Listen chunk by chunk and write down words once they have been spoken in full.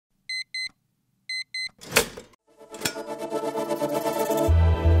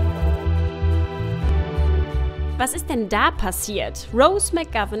Was ist denn da passiert? Rose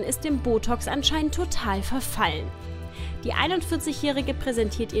McGowan ist dem Botox anscheinend total verfallen. Die 41-Jährige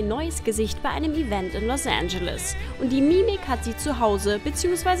präsentiert ihr neues Gesicht bei einem Event in Los Angeles und die Mimik hat sie zu Hause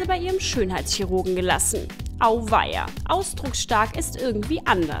bzw. bei ihrem Schönheitschirurgen gelassen. Auweia, ausdrucksstark ist irgendwie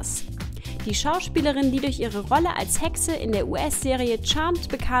anders. Die Schauspielerin, die durch ihre Rolle als Hexe in der US-Serie Charmed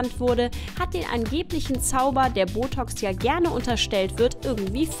bekannt wurde, hat den angeblichen Zauber, der Botox ja gerne unterstellt wird,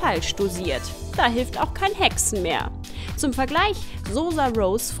 irgendwie falsch dosiert. Da hilft auch kein Hexen mehr. Zum Vergleich, so sah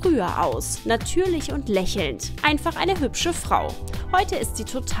Rose früher aus, natürlich und lächelnd. Einfach eine hübsche Frau. Heute ist sie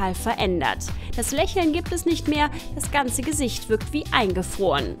total verändert. Das Lächeln gibt es nicht mehr, das ganze Gesicht wirkt wie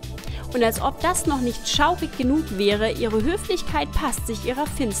eingefroren. Und als ob das noch nicht schaurig genug wäre, ihre Höflichkeit passt sich ihrer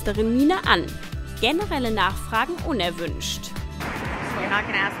finsteren Miene an. Generelle Nachfragen unerwünscht.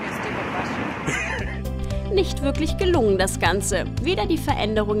 Nicht wirklich gelungen das Ganze. Weder die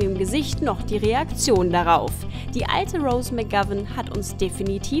Veränderung im Gesicht noch die Reaktion darauf. Die alte Rose McGowan hat uns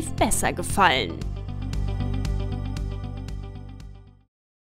definitiv besser gefallen.